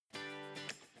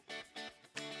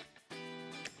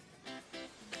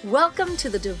Welcome to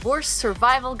the Divorce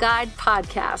Survival Guide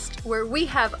podcast, where we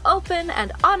have open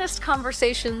and honest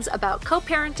conversations about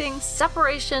co-parenting,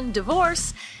 separation,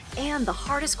 divorce, and the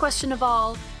hardest question of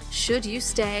all, should you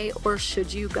stay or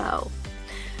should you go?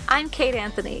 I'm Kate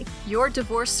Anthony, your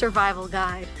divorce survival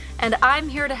guide, and I'm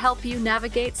here to help you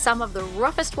navigate some of the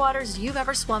roughest waters you've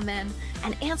ever swum in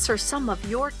and answer some of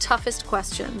your toughest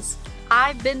questions.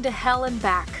 I've been to hell and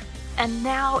back, and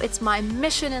now it's my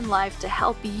mission in life to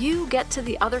help you get to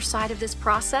the other side of this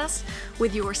process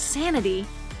with your sanity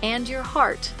and your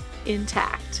heart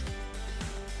intact.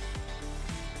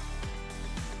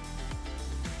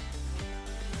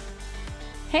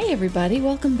 Hey everybody,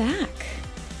 welcome back.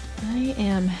 I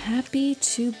am happy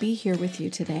to be here with you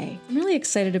today. I'm really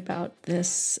excited about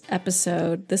this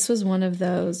episode. This was one of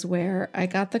those where I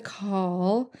got the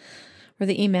call or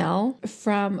the email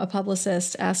from a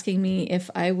publicist asking me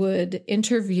if I would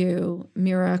interview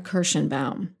Mira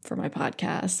Kirshenbaum for my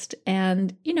podcast.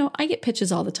 And, I get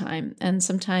pitches all the time. And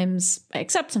sometimes I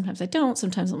accept, sometimes I don't.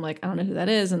 Sometimes I'm like, I don't know who that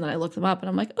is. And then I look them up and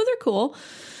I'm like, oh, they're cool.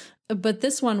 But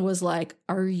this one was like,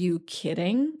 are you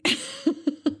kidding?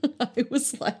 I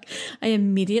was like, I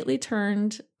immediately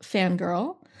turned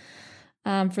fangirl.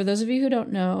 For those of you who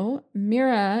don't know,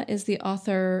 Mira is the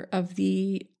author of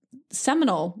the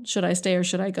seminal Should I Stay or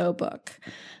Should I Go book,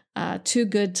 Too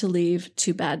Good to Leave,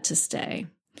 Too Bad to Stay.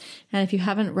 And if you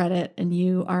haven't read it and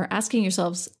you are asking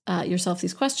yourself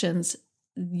these questions,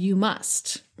 you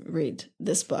must read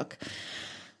this book.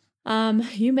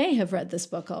 You may have read this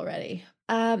book already.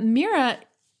 Mira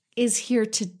is here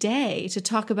today to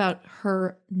talk about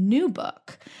her new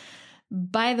book.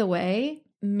 By the way,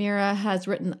 Mira has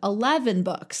written 11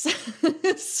 books.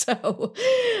 So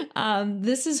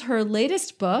this is her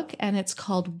latest book, and it's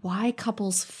called Why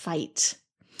Couples Fight.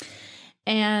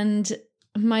 And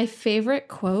my favorite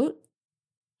quote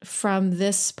from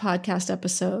this podcast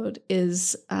episode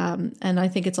is, and I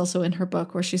think it's also in her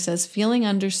book, where she says, feeling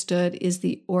understood is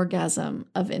the orgasm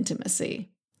of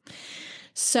intimacy.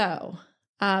 So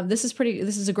this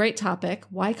is a great topic.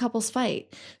 Why couples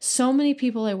fight. So many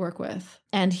people I work with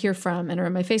and hear from and are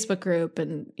in my Facebook group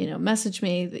and, message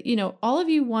me that, all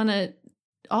you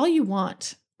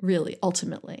want really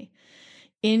ultimately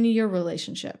in your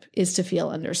relationship is to feel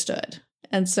understood.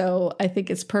 And so I think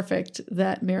it's perfect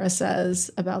that Mira says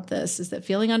about this is that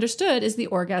feeling understood is the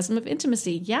orgasm of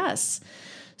intimacy. Yes.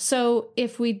 So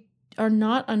if we are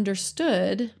not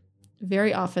understood,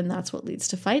 very often that's what leads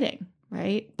to fighting.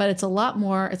 Right? But it's a lot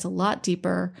more, it's a lot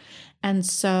deeper. And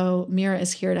so Mira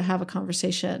is here to have a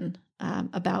conversation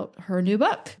about her new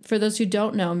book. For those who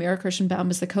don't know, Mira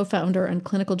Kirshenbaum is the co-founder and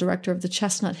clinical director of the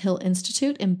Chestnut Hill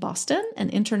Institute in Boston, an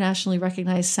internationally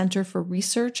recognized center for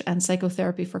research and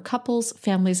psychotherapy for couples,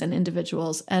 families, and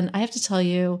individuals. And I have to tell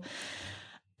you,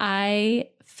 I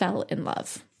fell in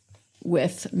love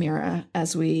with Mira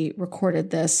as we recorded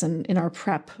this and in our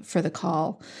prep for the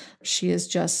call. She is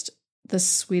just the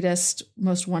sweetest,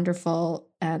 most wonderful,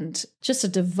 and just a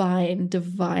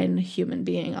divine human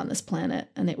being on this planet.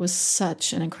 And it was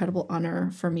such an incredible honor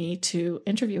for me to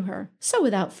interview her. So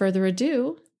without further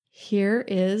ado, here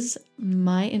is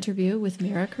my interview with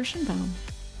Mira Kirshenbaum.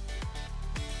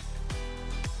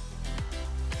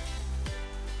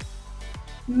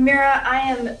 Mira, I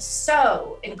am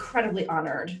so incredibly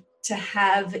honored to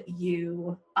have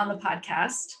you on the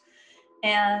podcast.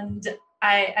 And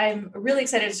I'm really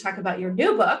excited to talk about your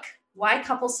new book, Why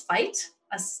Couples Fight,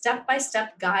 a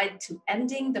step-by-step guide to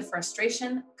ending the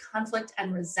frustration, conflict,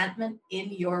 and resentment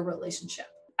in your relationship.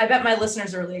 I bet my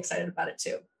listeners are really excited about it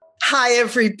too. Hi,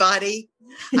 everybody.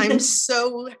 I'm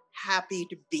so happy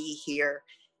to be here.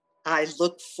 I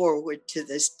look forward to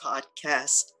this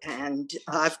podcast, and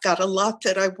I've got a lot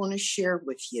that I want to share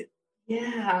with you.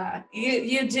 Yeah,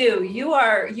 you do. You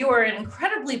are an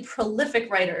incredibly prolific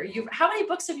writer. How many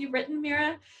books have you written,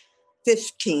 Mira?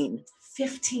 15.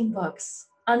 15 books.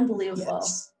 Unbelievable.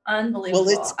 Yes. Unbelievable.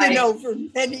 Well, it's been over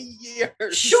many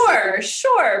years.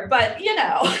 Sure. But,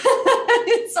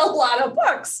 it's a lot of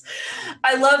books.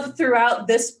 I love throughout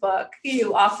this book,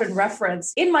 you often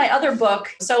reference, in my other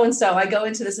book, so-and-so, I go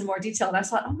into this in more detail. And I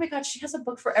thought, oh my God, she has a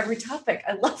book for every topic.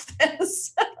 I love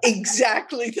this.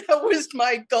 Exactly. That was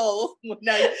my goal.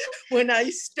 When I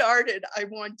started, I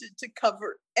wanted to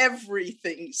cover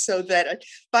everything so that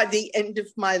by the end of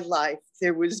my life,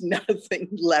 there was nothing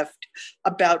left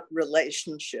about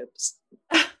relationships.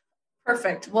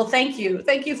 Perfect. Well, thank you.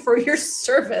 Thank you for your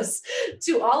service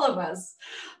to all of us.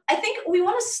 I think we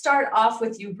want to start off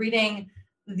with you reading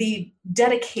the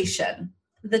dedication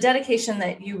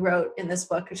that you wrote in this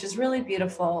book, which is really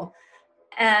beautiful.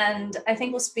 And I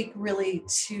think will speak really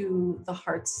to the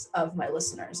hearts of my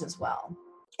listeners as well.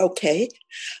 Okay.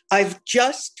 I've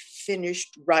just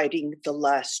finished writing the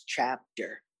last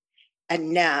chapter.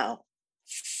 And now,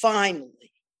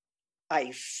 finally,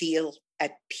 I feel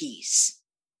at peace.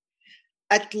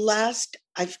 At last,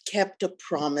 I've kept a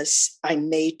promise I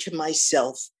made to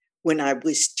myself when I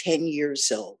was 10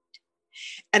 years old,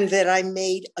 and that I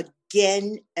made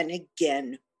again and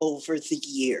again over the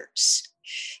years.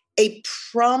 A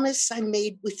promise I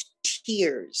made with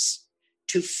tears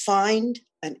to find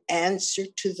an answer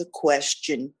to the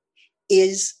question,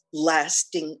 is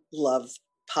lasting love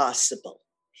possible?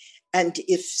 And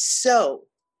if so,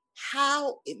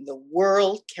 how in the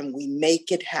world can we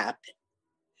make it happen?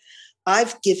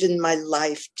 I've given my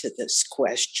life to this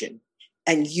question,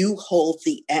 and you hold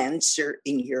the answer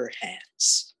in your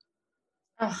hands.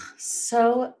 Oh,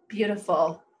 so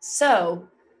beautiful. So,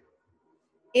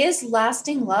 is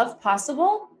lasting love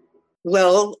possible?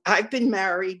 Well, I've been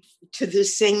married to the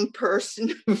same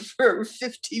person for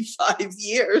 55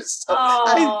 years. So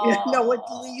I know at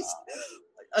least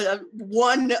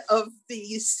one of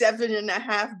the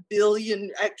 7.5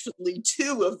 billion, actually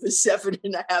 2 of the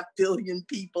 7.5 billion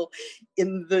people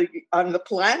on the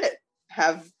planet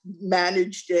have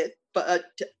managed it. But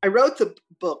I wrote the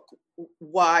book,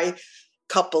 Why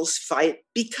Couples Fight,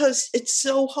 because it's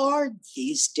so hard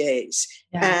these days.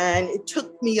 Yeah. And it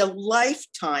took me a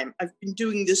lifetime. I've been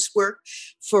doing this work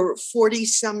for 40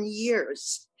 some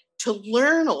years to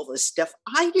learn all this stuff.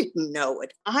 I didn't know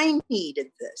it. I needed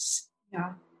this.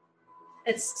 Yeah.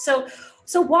 It's so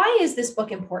why is this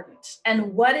book important?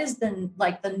 And what is the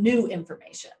new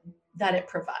information that it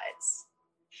provides?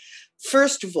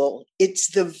 First of all, it's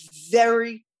the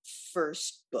very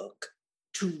first book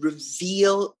to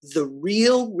reveal the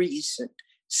real reason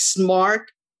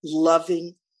smart,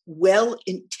 loving,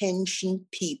 well-intentioned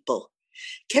people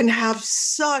can have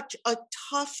such a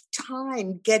tough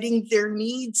time getting their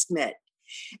needs met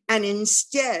and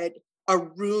instead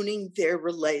are ruining their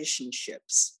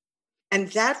relationships. And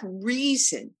that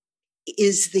reason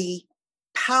is the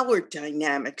power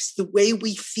dynamics, the way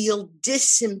we feel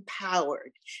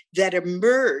disempowered that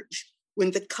emerge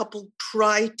when the couple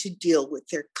try to deal with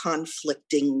their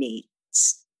conflicting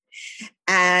needs.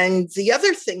 And the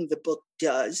other thing the book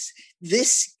does,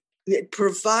 it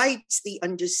provides the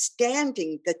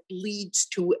understanding that leads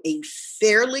to a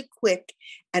fairly quick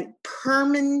and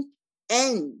permanent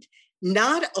end,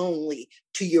 not only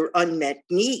to your unmet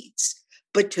needs,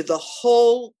 but to the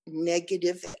whole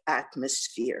negative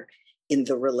atmosphere in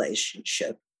the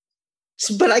relationship.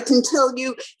 But I can tell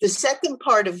you the second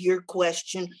part of your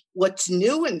question, what's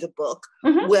new in the book?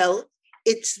 Mm-hmm. Well,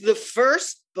 it's the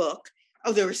first book.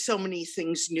 Oh, there are so many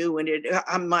things new in it.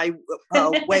 On my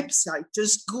website,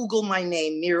 just Google my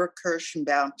name, Mira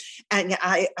Kirshenbaum. And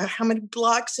how many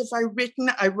blogs have I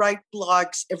written? I write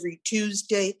blogs every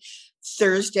Tuesday,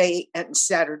 Thursday, and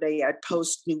Saturday. I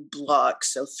post new blogs,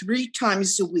 so 3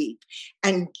 times a week.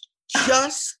 And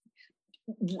just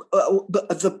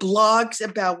the blogs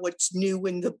about what's new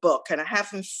in the book, and I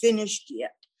haven't finished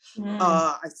yet.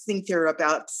 I think there are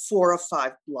about 4 or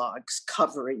 5 blogs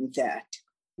covering that.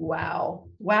 Wow.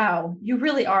 You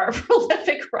really are a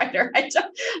prolific writer. I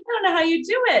don't know how you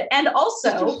do it. And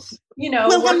also,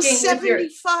 well, I'm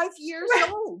 75 years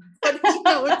old, but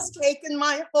it's taken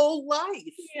my whole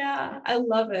life. Yeah, I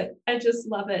love it. I just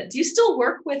love it. Do you still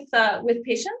work with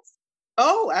patients?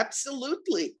 Oh,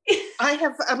 absolutely.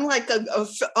 I'm like an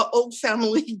old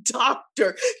family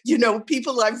doctor.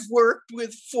 People I've worked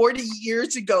with 40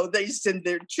 years ago, they send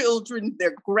their children,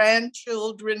 their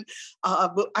grandchildren.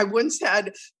 I once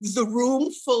had the room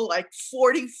full, like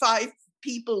 45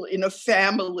 people in a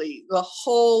family. The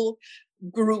whole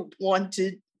group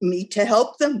wanted me to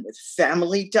help them with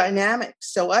family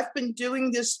dynamics. So I've been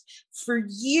doing this for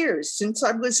years. Since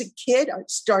I was a kid. I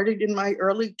started in my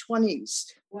early 20s.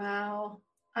 Wow.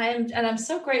 I'm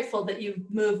so grateful that you've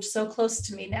moved so close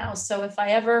to me now. So if I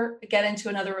ever get into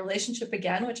another relationship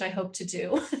again, which I hope to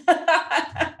do,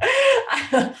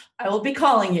 I will be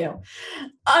calling you.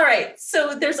 All right.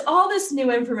 So there's all this new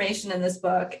information in this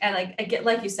book. And I get,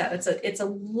 like you said, it's a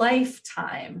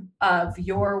lifetime of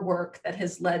your work that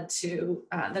has led to,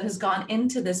 that has gone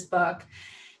into this book.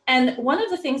 And one of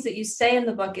the things that you say in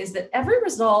the book is that every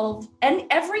resolved and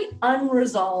every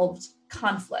unresolved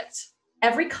conflict,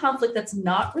 every conflict that's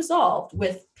not resolved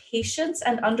with patience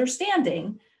and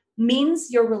understanding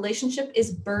means your relationship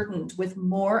is burdened with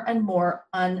more and more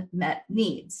unmet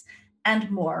needs and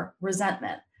more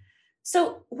resentment.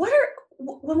 So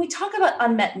when we talk about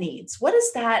unmet needs, what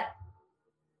is that,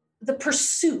 the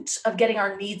pursuit of getting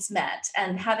our needs met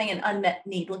and having an unmet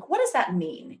need, like what does that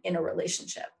mean in a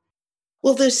relationship?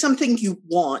 Well, there's something you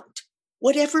want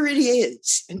whatever it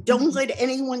is. And don't let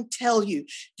anyone tell you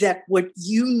that what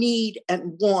you need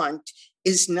and want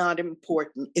is not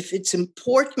important. If it's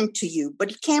important to you,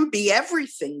 but it can't be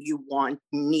everything you want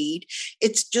and need,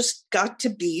 it's just got to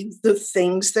be the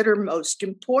things that are most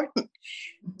important.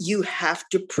 You have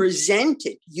to present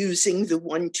it using the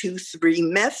 1, 2, 3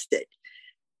 method.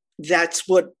 That's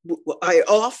what I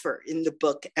offer in the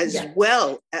book, as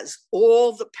well as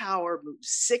all the power moves,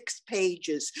 6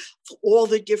 pages, all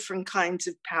the different kinds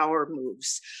of power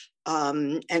moves,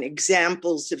 and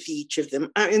examples of each of them.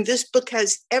 And this book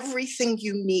has everything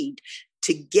you need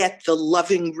to get the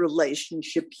loving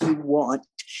relationship you want.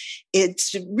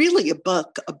 It's really a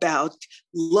book about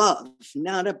love,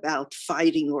 not about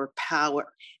fighting or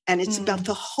power. And it's about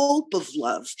the hope of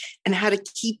love and how to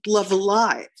keep love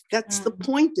alive. That's the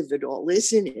point of it all,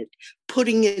 isn't it?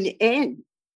 Putting an end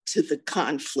to the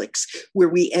conflicts where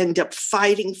we end up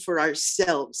fighting for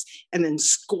ourselves and then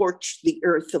scorch the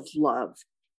earth of love.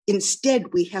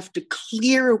 Instead, we have to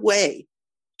clear a way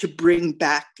to bring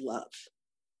back love.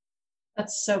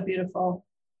 That's so beautiful.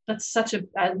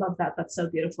 I love that. That's so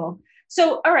beautiful.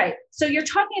 So, all right. So you're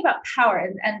talking about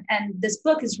power, and this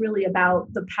book is really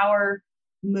about the power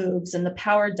moves and the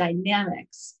power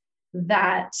dynamics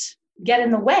that get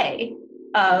in the way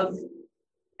of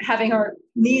having our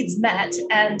needs met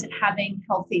and having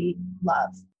healthy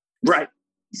love. Right.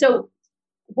 So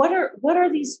what are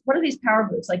these power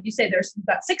moves? Like you say, you've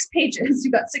got 6 pages,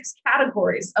 you've got 6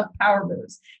 categories of power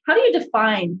moves. How do you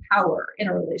define power in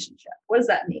a relationship? What does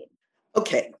that mean?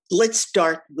 Okay, let's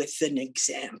start with an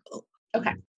example.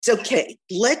 Okay. It's okay.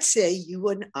 Let's say you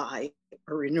and I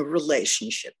are in a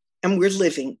relationship and we're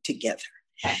living together.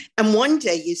 Okay. And one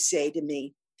day you say to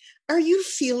me, are you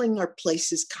feeling our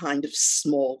place is kind of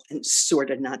small and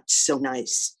sort of not so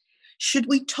nice? Should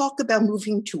we talk about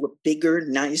moving to a bigger,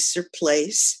 nicer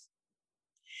place?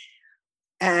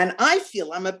 And I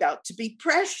feel I'm about to be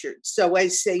pressured. So I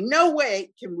say, no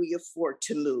way can we afford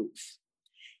to move.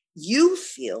 You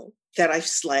feel that I've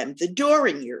slammed the door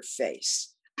in your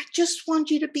face. I just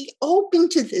want you to be open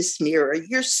to this, Mira.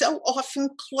 You're so often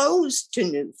closed to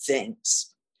new things.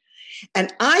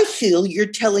 And I feel you're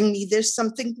telling me there's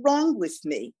something wrong with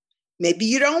me. Maybe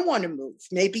you don't want to move.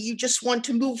 Maybe you just want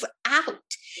to move out.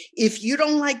 If you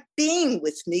don't like being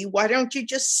with me, why don't you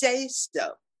just say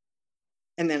so?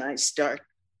 And then I start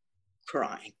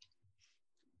crying.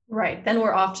 Right. Then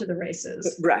we're off to the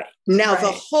races. Right. Now,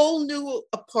 the whole new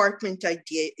apartment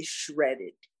idea is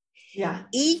shredded. Yeah.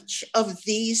 Each of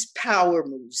these power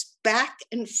moves back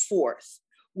and forth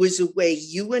was a way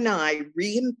you and I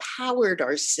re-empowered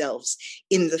ourselves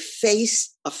in the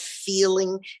face of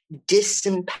feeling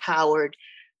disempowered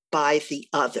by the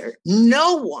other.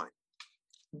 No one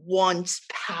wants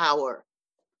power,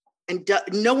 and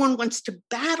no one wants to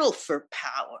battle for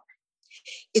power.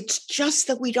 It's just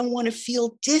that we don't want to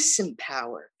feel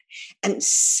disempowered. And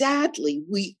sadly,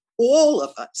 all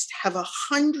of us have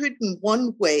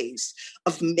 101 ways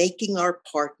of making our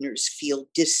partners feel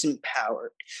disempowered,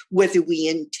 whether we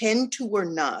intend to or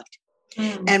not.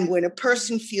 And when a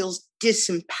person feels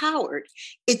disempowered,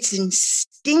 it's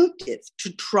instinctive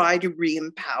to try to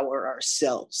re-empower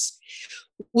ourselves,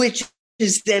 which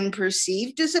is then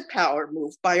perceived as a power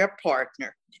move by our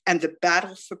partner. And the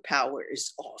battle for power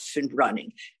is off and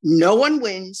running. No one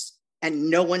wins and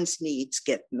no one's needs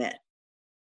get met.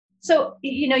 So,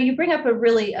 you bring up a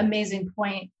really amazing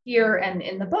point here, and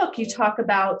in the book, you talk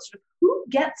about sort of who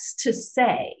gets to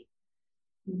say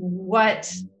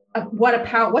what's a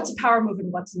power move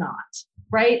and what's not,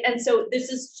 right? And so this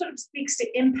is sort of speaks to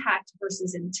impact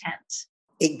versus intent.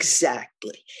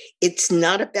 Exactly. It's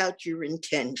not about your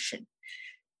intention.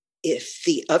 If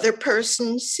the other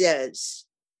person says,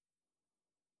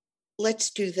 let's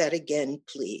do that again,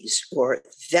 please, or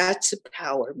that's a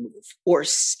power move, or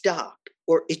stop,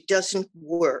 or it doesn't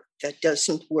work, that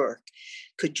doesn't work.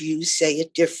 Could you say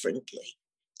it differently?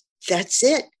 That's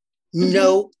it.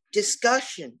 No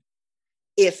discussion.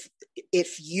 If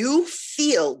you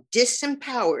feel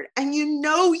disempowered, and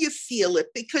you feel it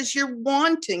because you're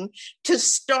wanting to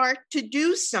start to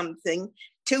do something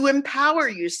to empower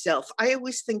yourself. I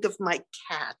always think of my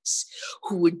cats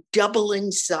who would double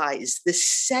in size the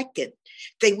second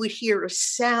they would hear a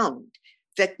sound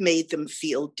that made them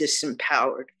feel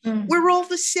disempowered. We're all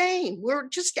the same. We're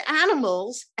just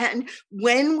animals. And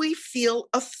when we feel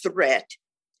a threat,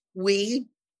 we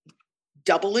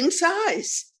double in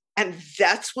size. And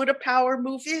that's what a power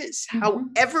move is.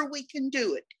 However we can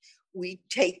do it, we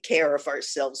take care of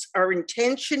ourselves. Our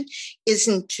intention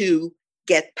isn't to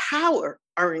get power.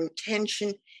 Our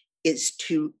intention is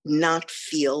to not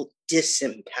feel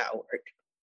disempowered.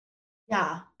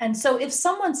 Yeah. And so if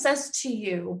someone says to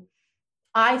you,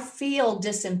 I feel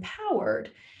disempowered,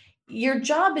 your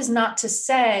job is not to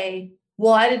say,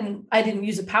 well, I didn't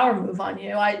use a power move on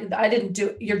you. I didn't do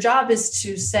it. Your job is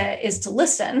to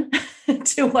listen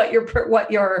to what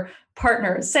your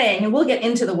partner is saying. And we'll get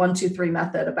into the 1, 2, 3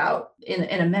 method about in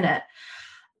a minute.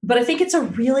 But I think it's a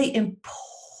really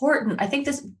important, I think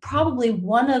this is probably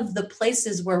one of the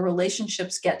places where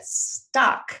relationships get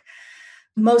stuck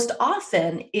most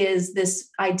often is this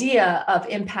idea of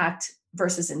impact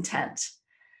versus intent.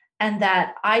 And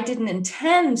that I didn't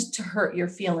intend to hurt your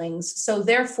feelings. So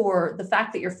therefore, the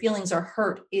fact that your feelings are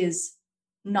hurt is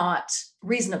not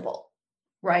reasonable,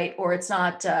 right? Or it's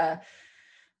not, I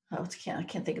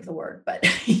can't think of the word, but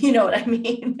you know what I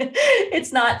mean?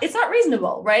 It's not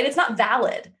reasonable, right? It's not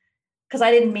valid because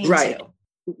I didn't mean Right. to.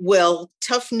 Well,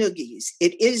 tough noogies,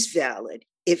 it is valid.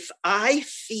 If I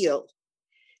feel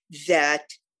that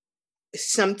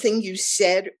something you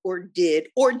said or did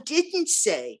or didn't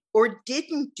say or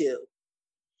didn't do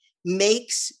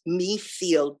makes me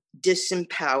feel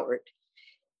disempowered,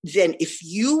 then if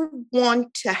you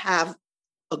want to have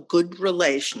a good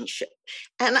relationship,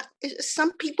 and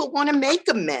some people want to make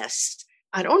a mess.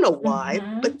 I don't know why,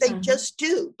 but they just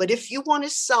do. But if you want to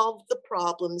solve the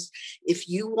problems, if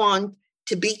you want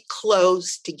to be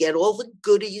close, to get all the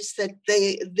goodies that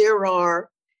there are,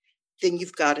 then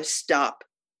you've got to stop.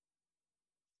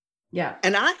 Yeah.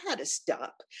 And I had to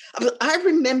stop. I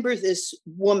remember this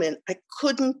woman, I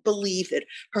couldn't believe it.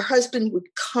 Her husband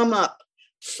would come up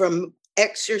from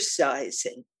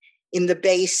exercising in the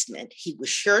basement. He was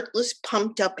shirtless,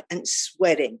 pumped up, and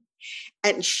sweating.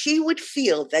 And she would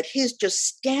feel that his just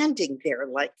standing there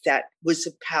like that was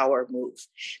a power move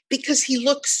because he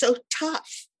looked so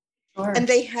tough. Sure. And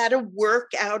they had to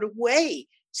work out a way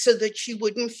so that she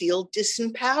wouldn't feel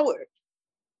disempowered.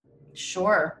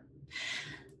 Sure.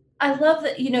 I love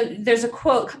that, there's a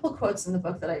couple of quotes in the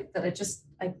book that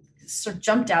I sort of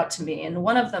jumped out to me. And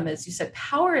one of them is, you said,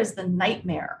 power is the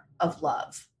nightmare of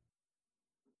love.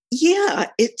 Yeah,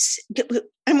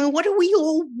 what do we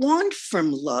all want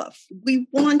from love? We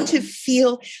want to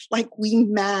feel like we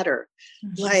matter,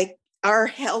 like our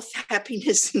health,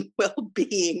 happiness, and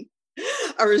well-being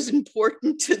are as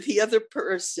important to the other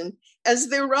person as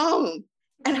their own.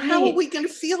 And how are we going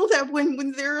to feel that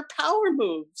when there are power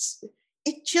moves?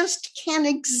 It just can't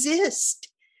exist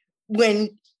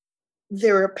when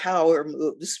there are power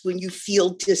moves, when you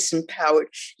feel disempowered.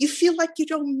 You feel like you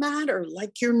don't matter,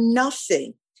 like you're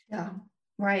nothing. Yeah,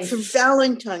 right. For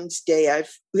Valentine's Day,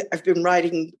 I've been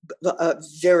writing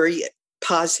very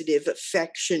positive,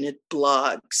 affectionate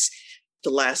blogs,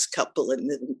 the last couple, and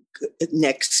the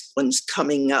next one's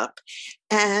coming up.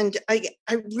 And I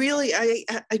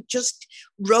just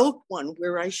wrote one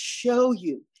where I show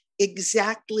you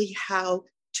exactly how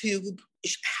to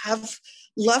have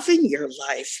love in your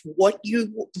life, what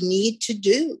you need to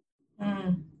do.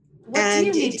 What do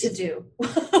you need to do?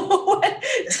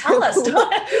 Tell us.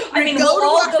 I mean,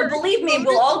 believe me,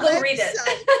 we'll all go read it.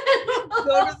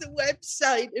 Go to the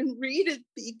website and read it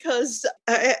because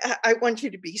I want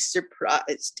you to be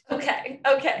surprised. Okay.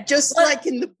 Just like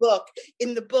in the book.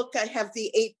 In the book, I have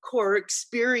the 8 core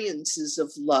experiences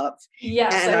of love.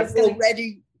 Yes. And I've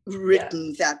already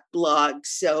written that blog,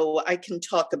 so I can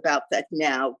talk about that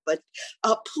now. But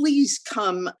please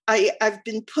come. I've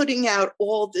been putting out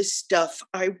all this stuff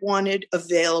I wanted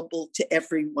available to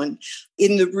everyone.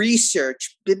 In the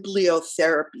research,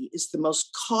 bibliotherapy is the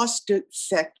most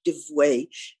cost-effective way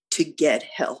to get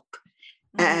help.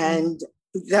 And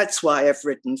that's why I've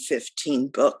written 15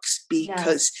 books,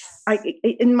 because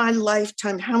in my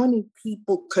lifetime, how many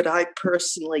people could I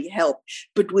personally help?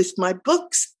 But with my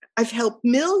books, I've helped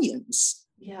millions.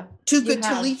 Yeah. Too Good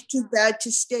to Leave, Too Bad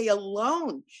to Stay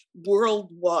Alone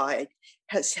worldwide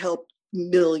has helped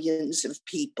millions of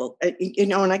people.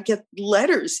 And I get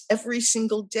letters every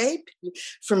single day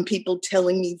from people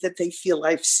telling me that they feel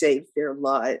I've saved their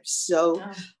lives. So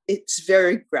it's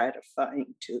very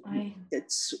gratifying to me.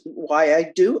 It's why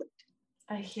I do it.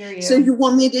 I hear you. So you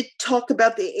want me to talk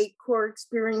about the 8 core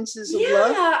experiences of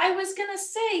love? Yeah, I was going to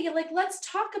say, let's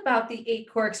talk about the 8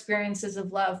 core experiences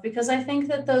of love, because I think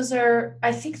that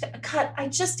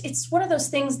it's one of those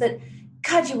things that,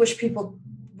 God, you wish people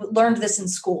learned this in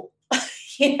school,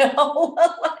 to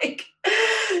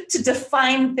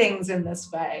define things in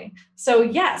this way. So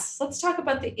yes, let's talk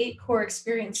about the 8 core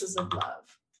experiences of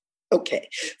love. Okay.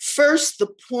 First, the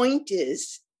point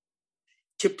is,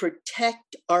 to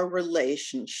protect our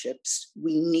relationships,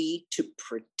 we need to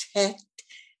protect,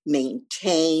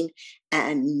 maintain,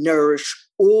 and nourish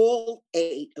all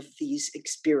 8 of these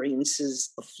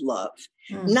experiences of love.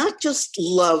 Not just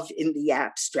love in the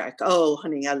abstract, oh,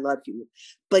 honey, I love you,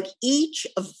 but each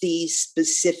of these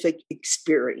specific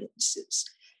experiences.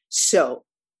 So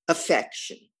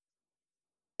affection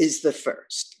is the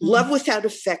first. Love without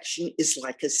affection is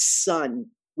like a sun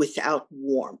without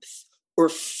warmth, or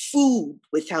food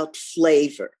without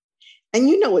flavor. And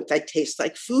you know what that tastes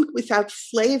like. Food without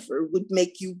flavor would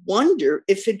make you wonder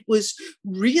if it was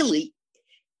really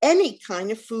any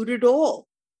kind of food at all.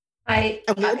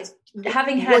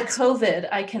 Having had COVID,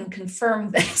 I can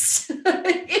confirm this.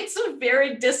 It's a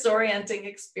very disorienting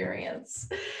experience.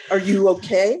 Are you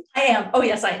okay? I am. Oh,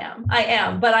 yes, I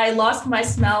am. But I lost my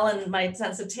smell and my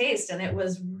sense of taste, and it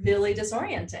was really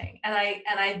disorienting. And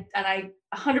I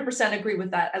 100% agree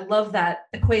with that. I love that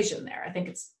equation there. I think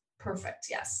it's perfect.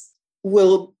 Yes.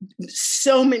 Well,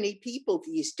 so many people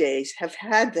these days have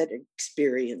had that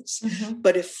experience.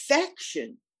 But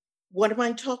affection, what am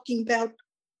I talking about?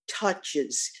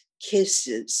 Touches,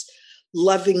 kisses,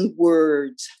 loving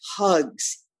words,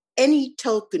 hugs, any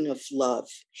token of love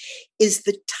is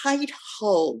the tight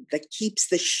hull that keeps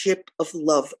the ship of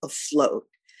love afloat.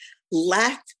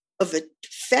 Lack of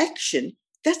affection,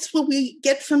 that's what we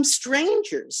get from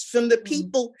strangers, from the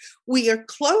people we are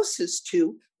closest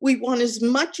to. We want as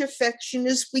much affection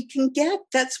as we can get.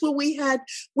 That's what we had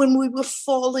when we were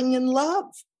falling in love.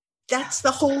 That's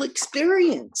the whole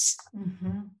experience.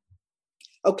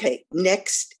 Okay,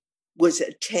 next was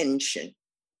attention.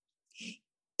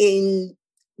 In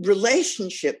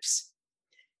relationships,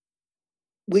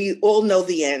 we all know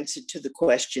the answer to the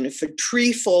question. If a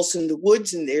tree falls in the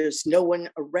woods and there's no one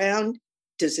around,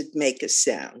 does it make a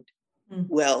sound?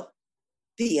 Well,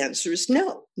 the answer is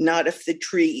no, not if the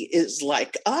tree is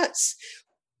like us.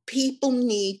 People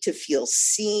need to feel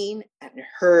seen and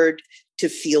heard to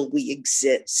feel we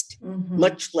exist,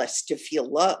 much less to feel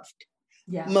loved.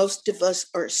 Yeah. Most of us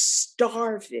are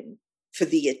starving for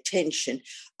the attention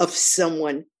of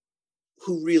someone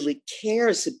who really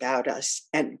cares about us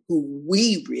and who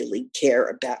we really care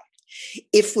about.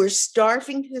 If we're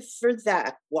starving for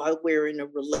that while we're in a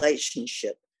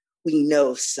relationship, we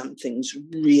know something's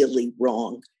really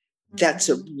wrong. That's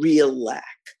a real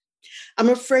lack. I'm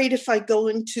afraid if I go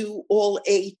into all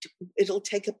 8, it'll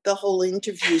take up the whole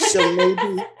interview. So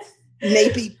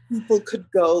maybe people could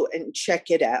go and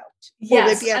check it out.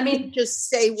 Yes, or maybe I could just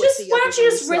say what just, the why other don't you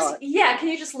just ones are. Yeah, can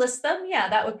you just list them? Yeah,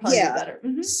 that would probably be better.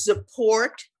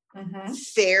 Support,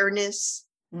 fairness,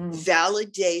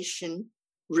 validation,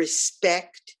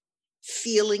 respect,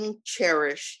 feeling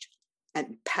cherished,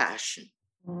 and passion.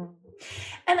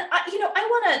 And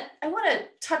I want to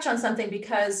touch on something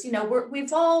because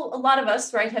we've all, a lot of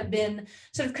us, right, have been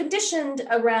sort of conditioned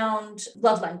around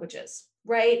love languages,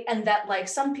 right, and that like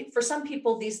for some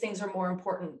people these things are more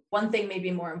important. One thing may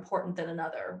be more important than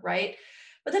another, right?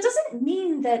 But that doesn't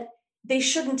mean that they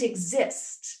shouldn't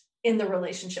exist in the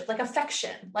relationship, like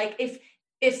affection. Like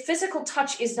if physical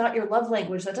touch is not your love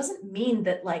language, that doesn't mean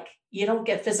that like you don't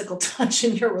get physical touch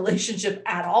in your relationship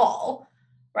at all.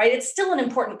 Right? It's still an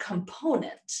important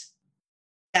component.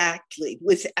 Exactly.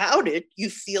 Without it, you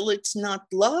feel it's not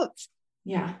love.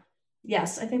 Yeah.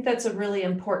 Yes. I think that's a really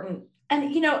important, and,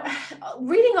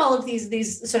 reading all of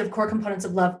these sort of core components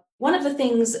of love, one of the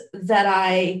things that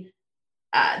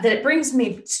that it brings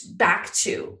me back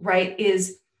to, right,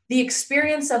 is the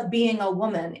experience of being a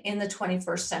woman in the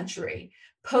 21st century,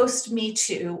 post Me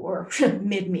Too or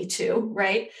mid Me Too,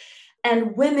 right?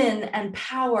 And women and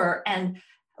power and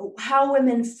how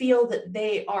women feel that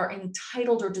they are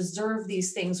entitled or deserve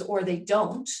these things or they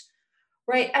don't,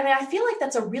 right? I mean, I feel like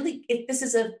that's this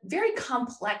is a very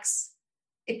complex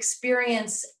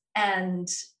experience and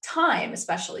time,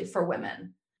 especially for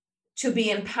women, to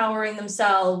be empowering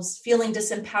themselves, feeling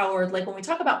disempowered. Like when we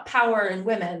talk about power in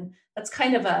women, that's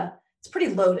kind of it's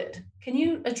pretty loaded. Can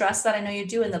you address that? I know you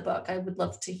do in the book. I would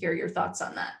love to hear your thoughts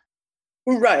on that.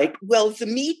 Right. Well, the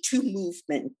Me Too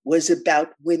movement was about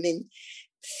women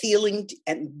feeling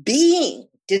and being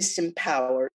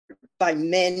disempowered by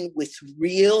men with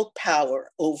real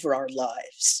power over our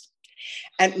lives.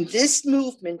 And this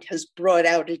movement has brought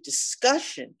out a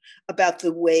discussion about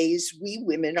the ways we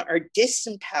women are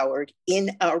disempowered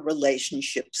in our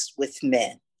relationships with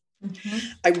men.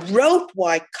 I wrote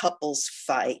Why Couples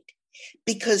Fight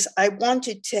because I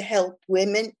wanted to help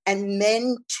women and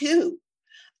men too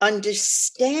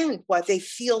understand why they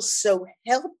feel so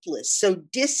helpless, so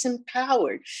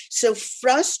disempowered, so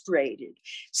frustrated,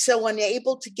 so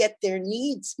unable to get their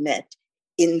needs met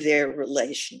in their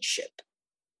relationship.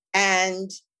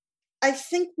 And I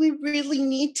think we really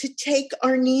need to take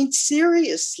our needs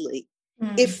seriously.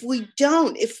 If we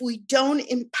don't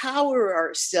empower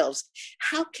ourselves,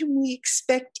 how can we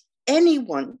expect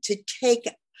anyone to take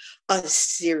us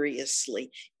seriously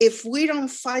if we don't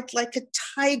fight like a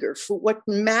tiger for what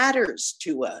matters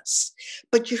to us.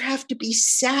 But you have to be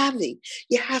savvy.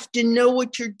 You have to know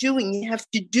what you're doing. You have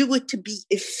to do it to be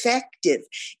effective.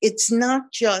 It's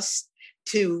not just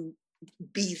to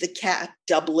be the cat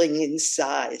doubling in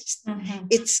size. Mm-hmm.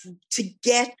 It's to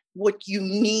get what you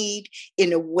need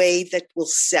in a way that will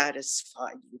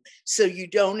satisfy you, so you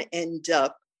don't end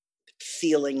up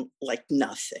feeling like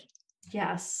nothing.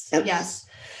 Yes. Yes.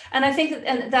 And I think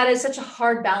and that is such a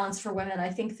hard balance for women. I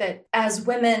think that as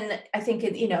women, I think,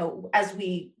 as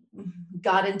we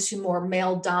got into more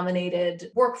male dominated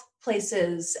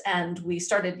workplaces and we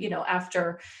started,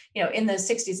 after, in the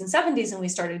 60s and 70s, and we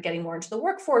started getting more into the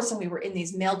workforce and we were in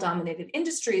these male dominated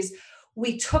industries,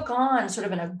 we took on sort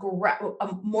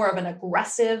of more of an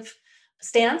aggressive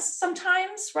stance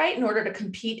sometimes, right? In order to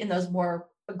compete in those more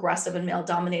aggressive and male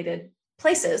dominated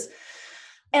places.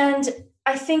 And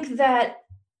I think that,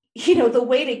 the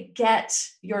way to get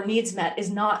your needs met is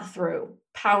not through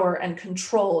power and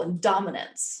control and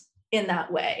dominance in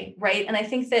that way, right? And I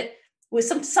think that with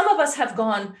some of us have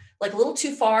gone like a little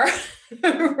too far,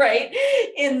 right,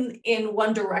 in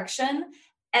one direction.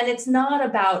 And it's not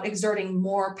about exerting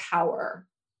more power,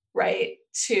 right?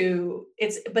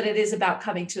 But it is about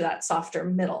coming to that softer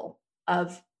middle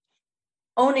of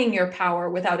owning your power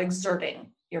without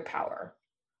exerting your power.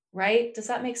 Right? Does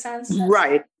that make sense?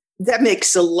 Right. That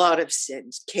makes a lot of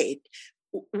sense, Kate.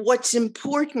 What's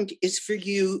important is for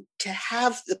you to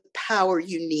have the power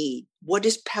you need. What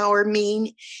does power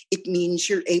mean? It means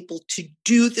you're able to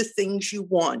do the things you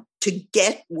want, to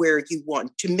get where you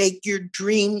want, to make your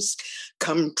dreams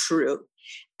come true.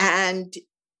 And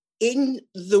in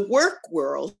the work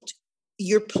world,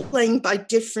 you're playing by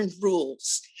different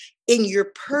rules. In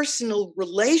your personal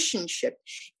relationship,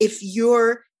 if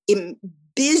you're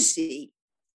busy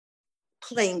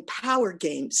playing power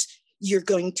games, you're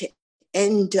going to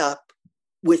end up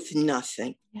with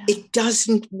nothing. Yeah. It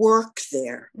doesn't work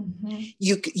there. Mm-hmm.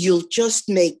 You'll just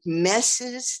make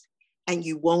messes and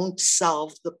you won't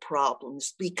solve the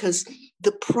problems because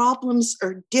the problems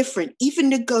are different. Even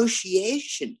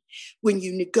negotiation, when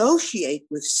you negotiate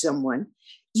with someone,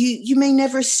 you may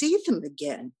never see them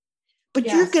again. But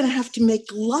yes, you're going to have to make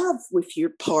love with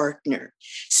your partner.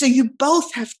 So you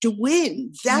both have to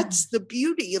win. That's the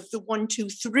beauty of the 1, 2,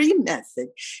 3 method.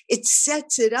 It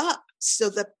sets it up so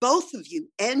that both of you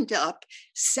end up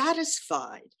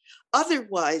satisfied.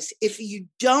 Otherwise, if you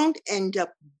don't end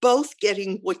up both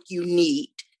getting what you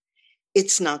need,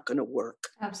 it's not going to work.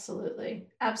 Absolutely.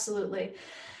 Absolutely.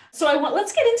 So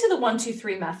let's get into the 1, 2,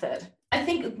 3 method. I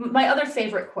think my other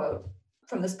favorite quote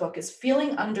from this book is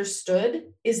feeling understood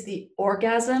is the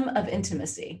orgasm of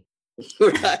intimacy.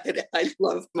 Right. I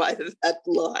love that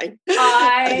line.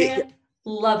 I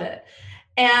love it.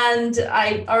 And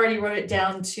I already wrote it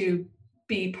down to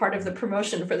be part of the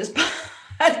promotion for this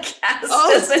podcast.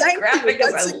 Oh, thank you.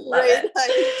 That's I love it.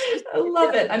 I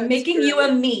love it. I'm making great. You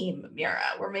a meme, Mira.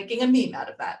 We're making a meme out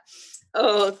of that.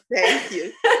 Oh, thank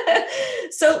you.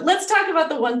 So let's talk about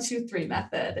the 1, 2, 3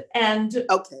 method. And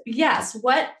okay. Yes,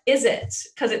 what is it?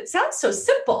 Because it sounds so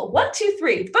simple. 1, 2,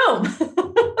 3, boom.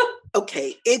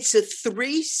 Okay, it's a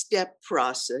 3-step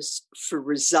process for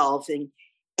resolving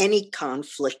any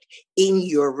conflict in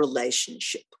your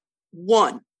relationship.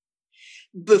 1,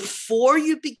 before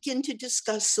you begin to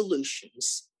discuss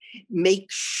solutions, make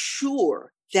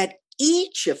sure that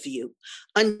each of you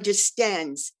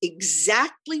understands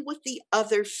exactly what the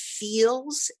other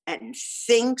feels and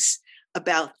thinks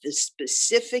about the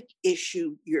specific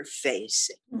issue you're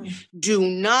facing. Do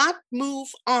not move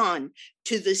on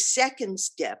to the second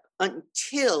step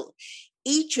until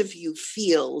each of you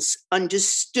feels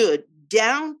understood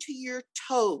down to your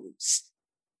toes.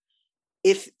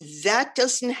 If that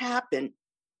doesn't happen,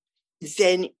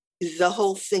 then the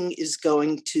whole thing is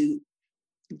going to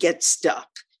get stuck.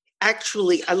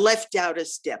 Actually, I left out a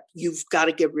step. You've got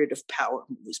to get rid of power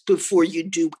moves before you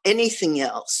do anything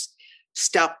else.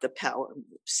 Stop the power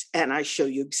moves. And I show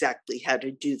you exactly how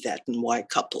to do that and why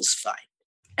couples fight.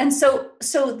 And so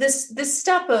this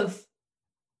step of,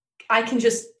 I can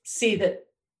just see that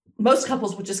most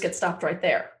couples would just get stopped right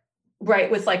there,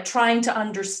 right? With like trying to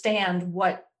understand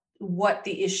what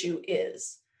the issue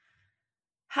is.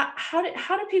 How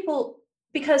do people,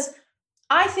 because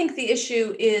I think the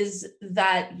issue is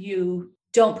that you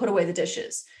don't put away the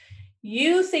dishes.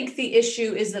 You think the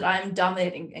issue is that I'm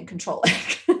dominating and controlling,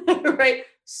 right?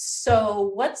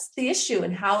 So what's the issue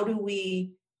and how do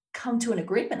we come to an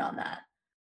agreement on that?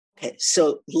 Okay,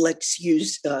 so let's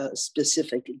use a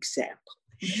specific example.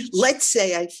 Mm-hmm. Let's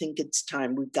say I think it's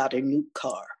time we got a new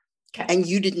car. Okay. And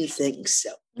you didn't think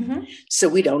so. Mm-hmm. So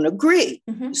we don't agree.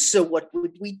 Mm-hmm. So what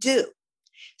would we do?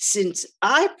 Since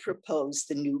I proposed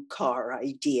the new car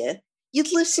idea,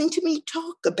 you'd listen to me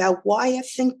talk about why I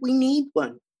think we need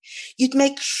one. You'd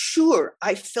make sure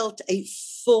I felt a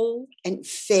full and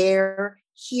fair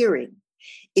hearing.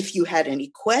 If you had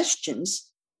any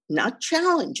questions, not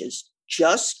challenges,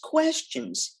 just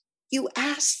questions, you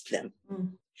asked them.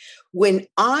 Mm. When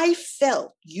I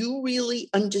felt you really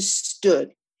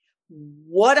understood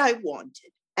what I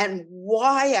wanted and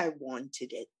why I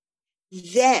wanted it,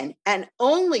 then and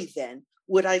only then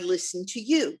would I listen to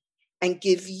you and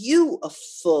give you a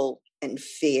full and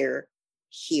fair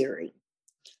hearing.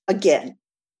 Again,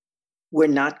 we're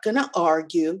not going to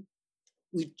argue.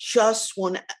 We just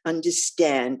want to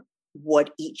understand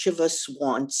what each of us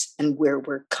wants and where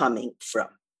we're coming from.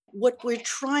 What we're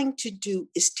trying to do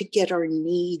is to get our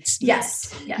needs met.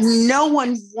 Yes. No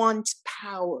one wants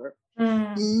power.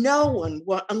 Mm.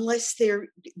 Unless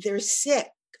they're sick.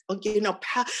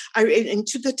 And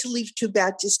too good to leave, too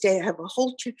bad to stay. I have a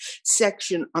whole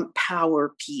section on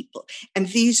power people. And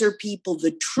these are people,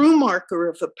 the true marker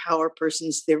of a power person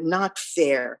is they're not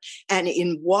fair. And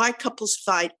in Why Couples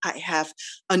Fight, I have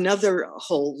another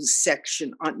whole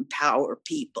section on power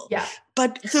people. Yeah.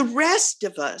 But the rest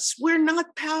of us, we're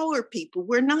not power people.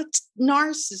 We're not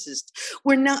narcissists.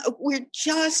 We're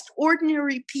just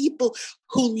ordinary people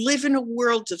who live in a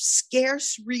world of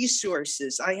scarce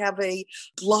resources. I have a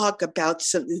blog about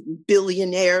some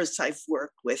billionaires I've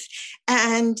worked with.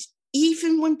 And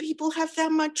even when people have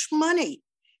that much money,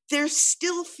 they're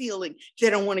still feeling they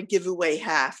don't want to give away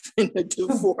half in a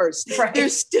divorce. Right. They're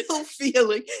still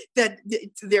feeling that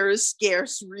there are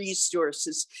scarce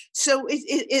resources. So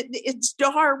it's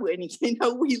Darwin.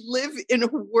 We live in a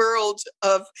world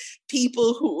of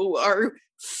people who are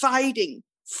fighting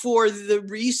for the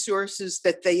resources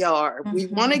that they are. Mm-hmm. We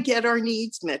want to get our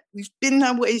needs met. We've been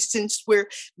that way since we're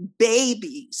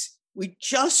babies. We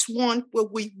just want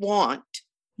what we want.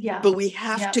 Yeah. But we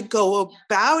have to go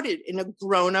about it in a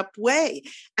grown-up way.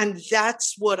 And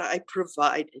that's what I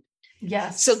provided.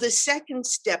 Yes. So the second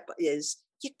step is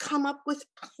you come up with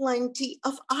plenty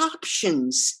of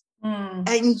options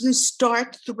and you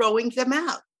start throwing them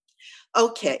out.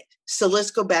 Okay, so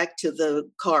let's go back to the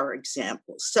car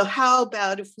example. So how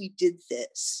about if we did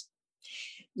this?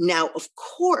 Now, of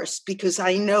course, because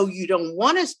I know you don't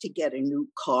want us to get a new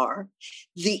car,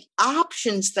 the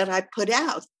options that I put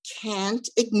out can't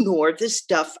ignore the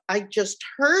stuff I just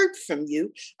heard from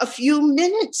you a few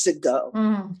minutes ago.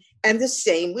 And the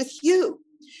same with you.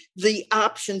 The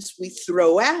options we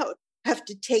throw out have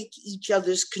to take each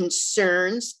other's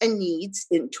concerns and needs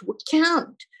into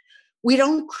account. We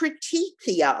don't critique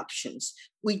the options.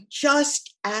 We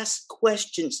just ask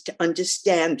questions to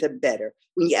understand them better.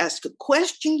 When you ask a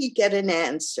question, you get an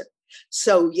answer.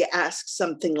 So you ask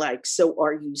something like, so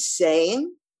are you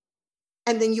saying?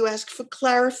 And then you ask for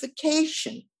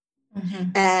clarification.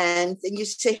 Mm-hmm. And then you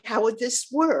say, how would this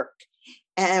work?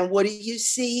 And what do you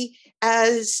see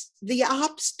as the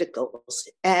obstacles?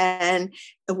 And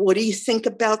what do you think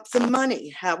about the money?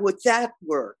 How would that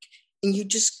work? And you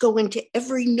just go into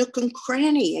every nook and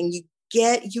cranny and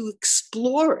you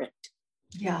explore it.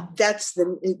 Yeah. That's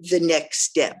the next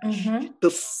step. Mm-hmm.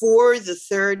 Before the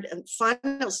third and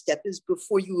final step is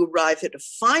before you arrive at a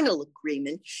final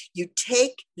agreement, you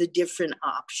take the different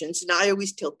options. And I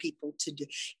always tell people to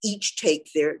each take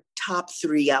their top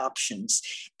 3 options.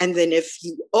 And then if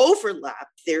you overlap,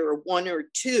 there are 1 or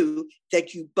 2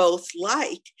 that you both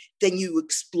like, then you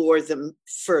explore them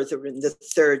further in the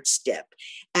third step.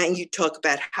 And you talk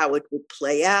about how it would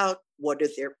play out, what are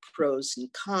their pros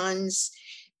and cons,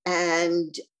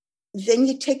 and then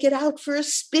you take it out for a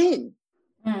spin.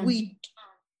 And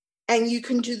you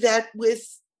can do that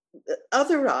with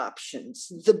other options.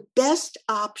 The best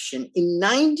option in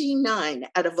 99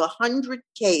 out of 100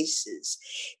 cases,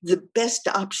 the best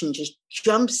option just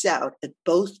jumps out at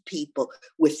both people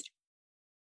without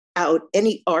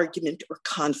any argument or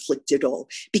conflict at all,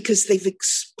 because they've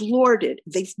explored it.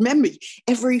 They've remembered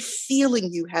every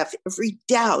feeling you have, every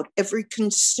doubt, every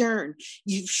concern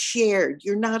you've shared.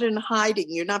 You're not in hiding.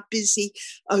 You're not busy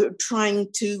trying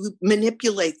to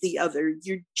manipulate the other.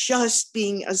 You're just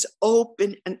being as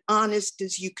open and honest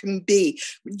as you can be.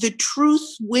 The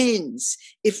truth wins.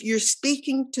 If you're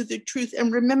speaking to the truth,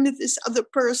 and remember, this other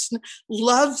person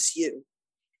loves you.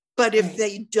 But if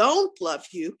they don't love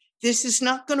you, this is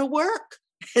not going to work.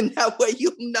 And that way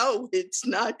you'll know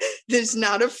there's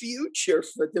not a future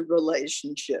for the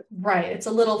relationship. Right. It's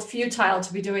a little futile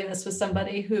to be doing this with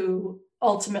somebody who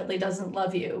ultimately doesn't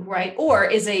love you, right? Or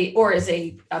is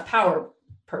a power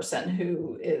person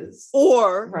who is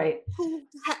or right, who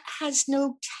has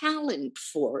no talent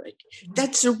for it.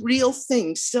 That's a real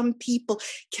thing. Some people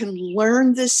can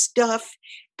learn this stuff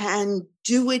and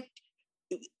do it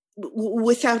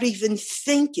without even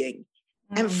thinking.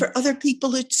 And for other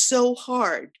people, it's so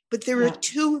hard. But there are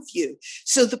two of you.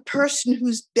 So the person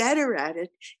who's better at it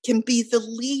can be the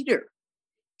leader.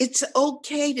 It's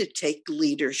okay to take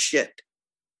leadership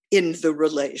in the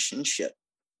relationship.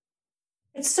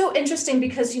 It's so interesting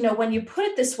because, when you put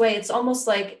it this way, it's almost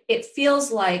like it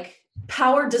feels like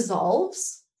power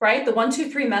dissolves, right? The 1, 2,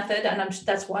 3 method. And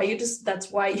that's why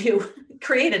you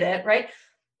created it, right?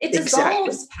 It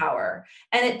dissolves power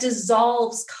and it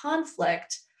dissolves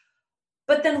conflict.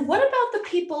 But then what about the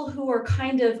people who are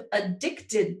kind of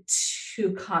addicted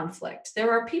to conflict? There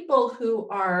are people who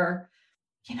are,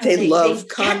 they love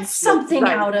get something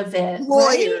out of it.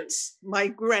 Lawyers. Right? My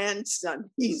grandson,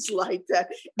 he's like that.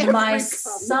 My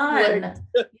son.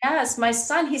 Yes, my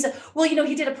son. He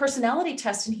did a personality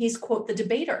test and he's, quote, the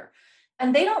debater.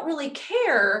 And they don't really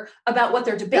care about what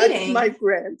they're debating. That's my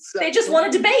grandson. They just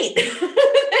want to debate.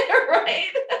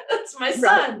 Right? That's my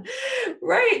son.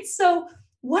 Right. So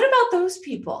what about those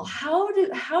people?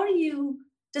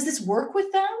 Does this work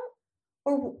with them?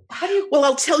 Or how do you? Well,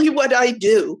 I'll tell you what I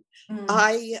do.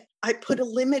 I put a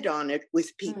limit on it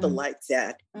with people like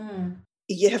that.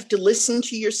 You have to listen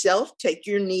to yourself, take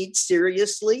your needs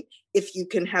seriously. If you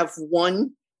can have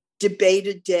one debate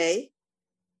a day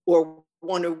or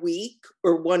one a week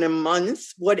or one a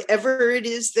month, whatever it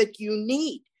is that you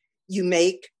need, you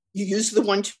use the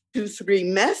 1, 2, 3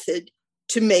 method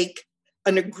to make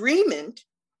an agreement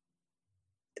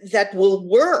that will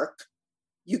work.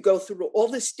 You go through all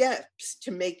the steps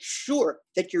to make sure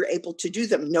that you're able to do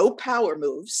them. No power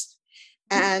moves.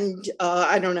 And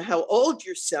I don't know how old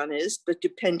your son is, but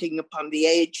depending upon the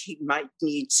age, he might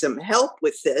need some help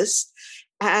with this.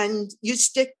 And you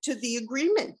stick to the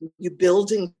agreement. You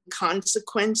build in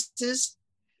consequences.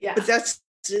 Yeah. But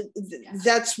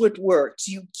that's what works.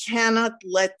 You cannot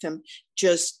let them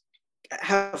just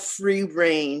have free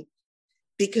reign,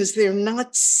 because they're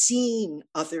not seeing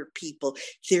other people.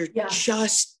 They're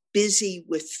just busy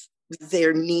with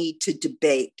their need to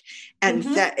debate. And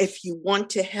that if you want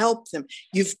to help them,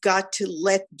 you've got to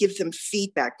give them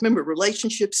feedback. Remember,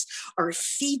 relationships are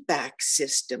feedback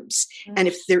systems. And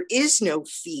if there is no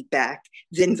feedback,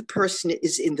 then the person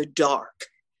is in the dark.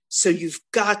 So you've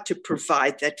got to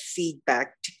provide that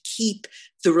feedback to keep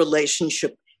the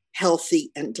relationship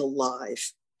healthy and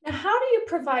alive. Now, how do you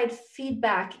provide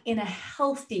feedback in a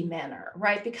healthy manner,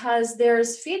 right? Because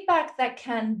there's feedback that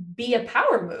can be a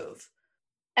power move,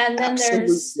 and then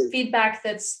there's feedback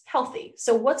that's healthy.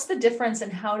 So what's the difference,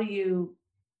 and how do you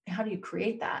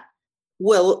create that?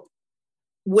 Well,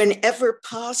 whenever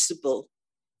possible,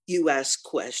 you ask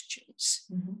questions.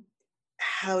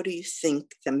 How do you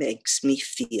think that makes me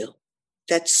feel?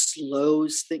 That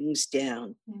slows things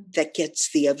down. That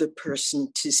gets the other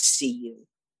person to see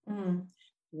you.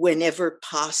 Whenever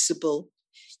possible,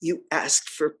 you ask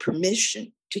for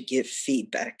permission to give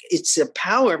feedback. It's a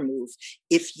power move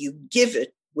if you give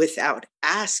it without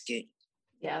asking.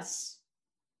 Yes.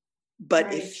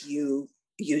 But if you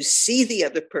see the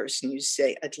other person, you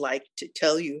say, I'd like to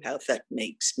tell you how that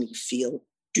makes me feel.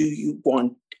 Are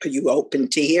you open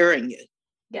to hearing it?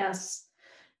 Yes.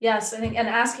 Yes. I think, and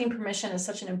asking permission is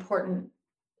such an important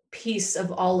piece of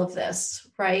all of this,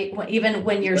 right? Even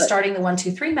when you're starting the 1,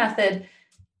 2, 3 method,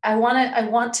 I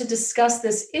want to discuss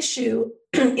this issue.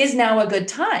 Is now a good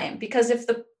time? Because if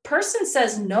the person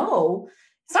says no,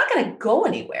 it's not going to go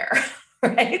anywhere,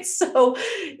 right? So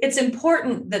it's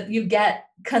important that you get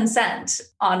consent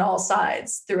on all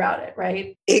sides throughout it,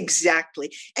 right?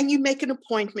 Exactly. And you make an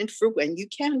appointment for when you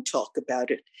can talk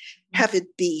about it. Have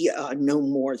it be no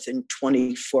more than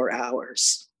 24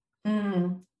 hours.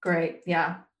 Great.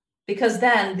 Yeah. Because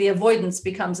then the avoidance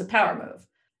becomes a power move.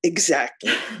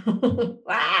 Exactly.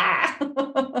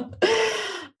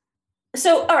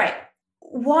 So, all right.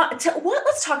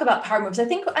 Let's talk about power moves. I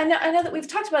know that we've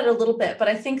talked about it a little bit, but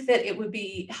I think that it would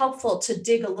be helpful to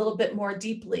dig a little bit more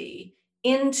deeply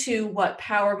into what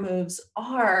power moves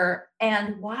are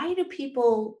and why do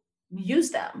people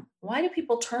use them? Why do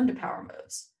people turn to power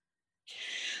moves?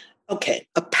 Okay.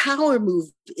 A power move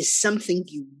is something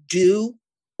you do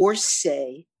or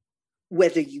say,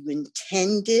 whether you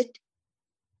intend it,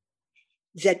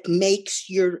 that makes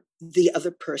the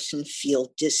other person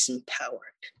feel disempowered.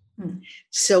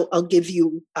 So I'll give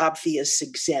you obvious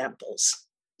examples.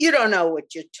 You don't know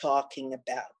what you're talking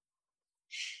about.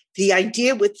 The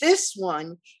idea with this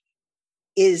one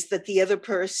is that the other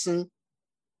person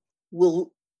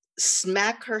will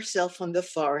smack herself on the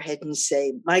forehead and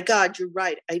say, my God, you're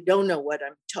right. I don't know what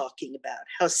I'm talking about.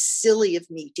 How silly of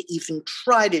me to even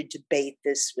try to debate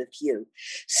this with you.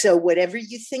 So whatever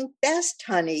you think best,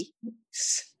 honey.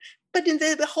 But in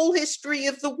the whole history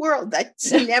of the world,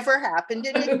 that's never happened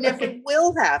and it never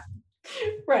will happen.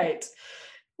 Right.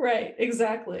 Right.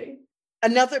 Exactly.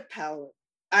 Another power,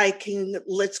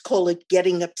 let's call it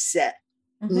getting upset.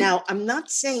 Mm-hmm. Now, I'm not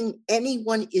saying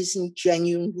anyone isn't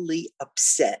genuinely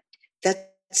upset.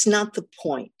 That's not the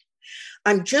point.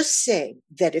 I'm just saying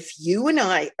that if you and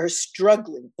I are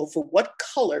struggling over what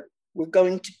color we're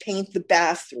going to paint the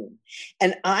bathroom,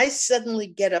 and I suddenly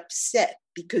get upset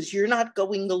because you're not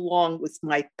going along with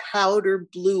my powder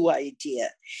blue idea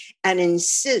and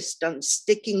insist on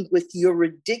sticking with your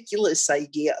ridiculous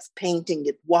idea of painting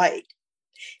it white,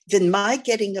 then my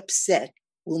getting upset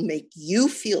will make you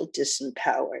feel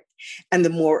disempowered. And the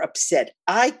more upset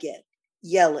I get,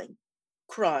 yelling,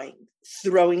 crying,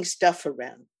 throwing stuff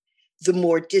around, the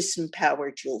more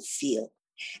disempowered you'll feel.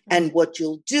 And what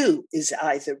you'll do is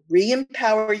either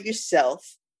re-empower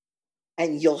yourself,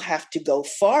 and you'll have to go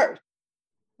far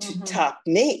to top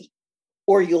me,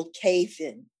 or you'll cave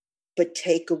in, but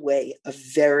take away a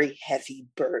very heavy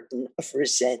burden of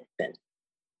resentment.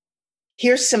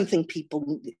 Here's something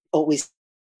people always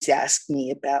ask me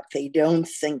about. They don't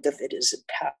think of it as a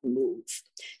power move.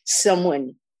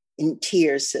 Someone in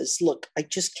tears says, look, I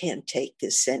just can't take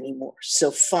this anymore. So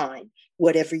fine,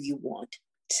 whatever you want.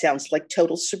 Sounds like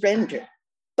total surrender,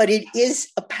 but it is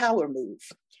a power move.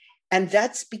 And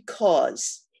that's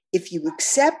because if you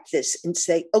accept this and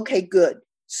say, okay, good,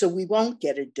 so we won't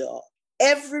get a dog.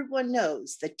 Everyone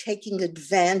knows that taking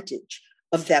advantage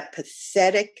of that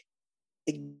pathetic,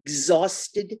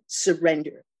 exhausted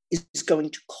surrender is going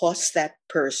to cost that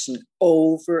person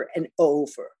over and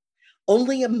over.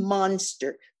 Only a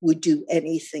monster would do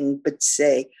anything but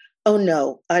say, oh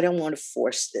no, I don't want to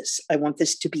force this. I want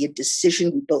this to be a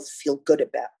decision we both feel good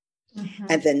about. Mm-hmm.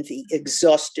 And then the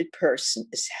exhausted person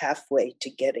is halfway to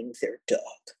getting their dog.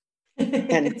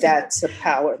 And that's a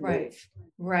power move.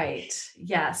 Right.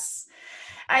 Yes.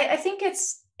 I think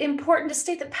it's important to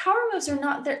state that power moves are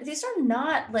not, these are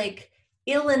not like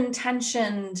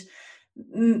ill-intentioned,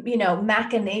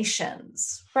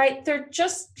 machinations, right?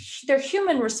 They're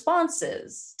human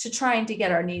responses to trying to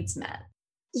get our needs met.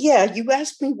 Yeah, you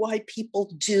asked me why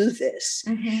people do this.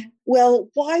 Mm-hmm. Well,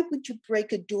 why would you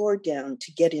break a door down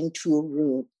to get into a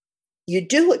room? You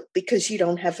do it because you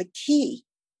don't have a key.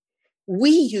 We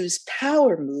use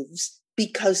power moves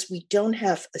because we don't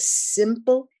have a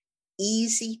simple,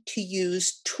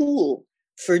 easy-to-use tool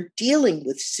for dealing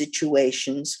with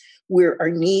situations where our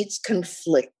needs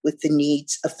conflict with the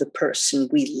needs of the person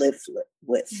we live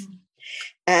with. Mm-hmm.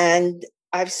 And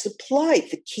I've supplied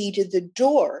the key to the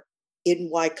door in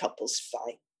Why Couples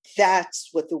Fight. That's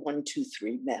what the 1, 2,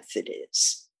 3 method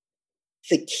is.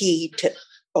 The key to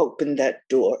open that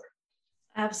door.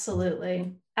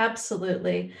 Absolutely.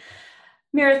 Absolutely.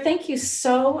 Mira, thank you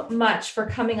so much for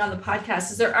coming on the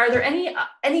podcast. Are there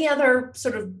any other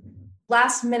sort of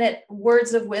last minute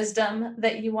words of wisdom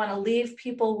that you want to leave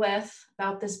people with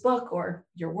about this book or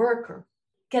your work or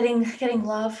getting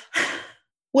love?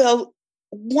 Well,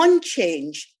 one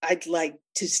change I'd like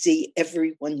to see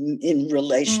everyone in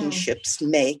relationships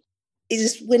make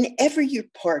is whenever your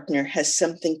partner has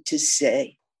something to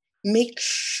say, make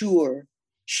sure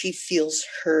she feels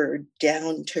heard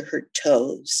down to her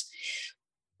toes.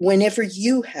 Whenever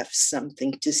you have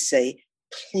something to say,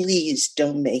 please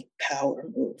don't make power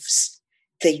moves.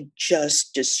 They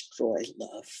just destroy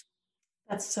love.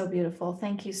 That's so beautiful.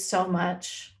 Thank you so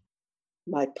much.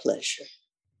 My pleasure.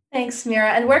 Thanks,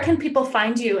 Mira. And where can people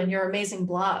find you and your amazing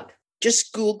blog?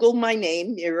 Just Google my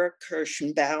name, Mira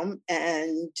Kirshenbaum,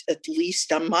 and at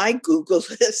least on my Google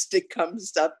list, it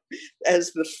comes up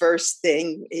as the first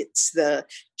thing. It's the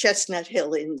Chestnut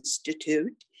Hill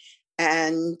Institute,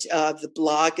 and the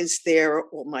blog is there.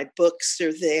 All my books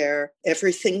are there.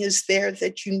 Everything is there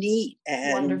that you need.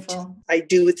 And wonderful. I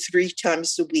do it 3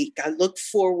 times a week. I look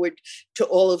forward to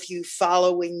all of you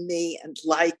following me and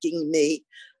liking me.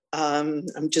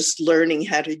 I'm just learning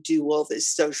how to do all this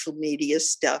social media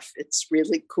stuff. It's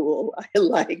really cool. I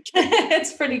like it.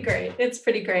 It's pretty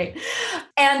great.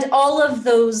 And all of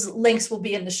those links will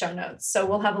be in the show notes. So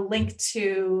we'll have a link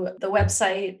to the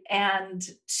website and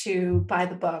to buy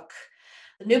the book.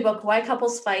 The new book, Why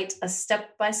Couples Fight, a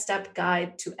step-by-step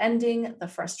guide to ending the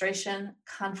frustration,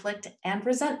 conflict, and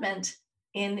resentment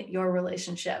in your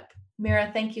relationship.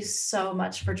 Mira, thank you so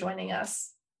much for joining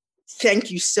us.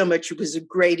 Thank you so much. It was a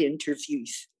great interview,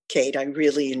 Kate. I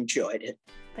really enjoyed it.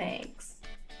 Thanks.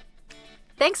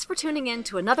 Thanks for tuning in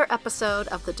to another episode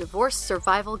of the Divorce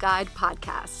Survival Guide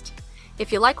podcast.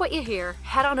 If you like what you hear,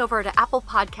 head on over to Apple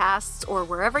Podcasts or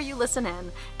wherever you listen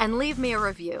in and leave me a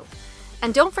review.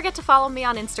 And don't forget to follow me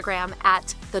on Instagram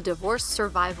at the Divorce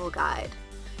Survival Guide.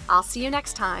 I'll see you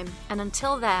next time, and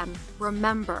until then,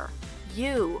 remember,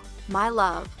 you, my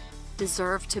love,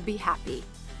 deserve to be happy.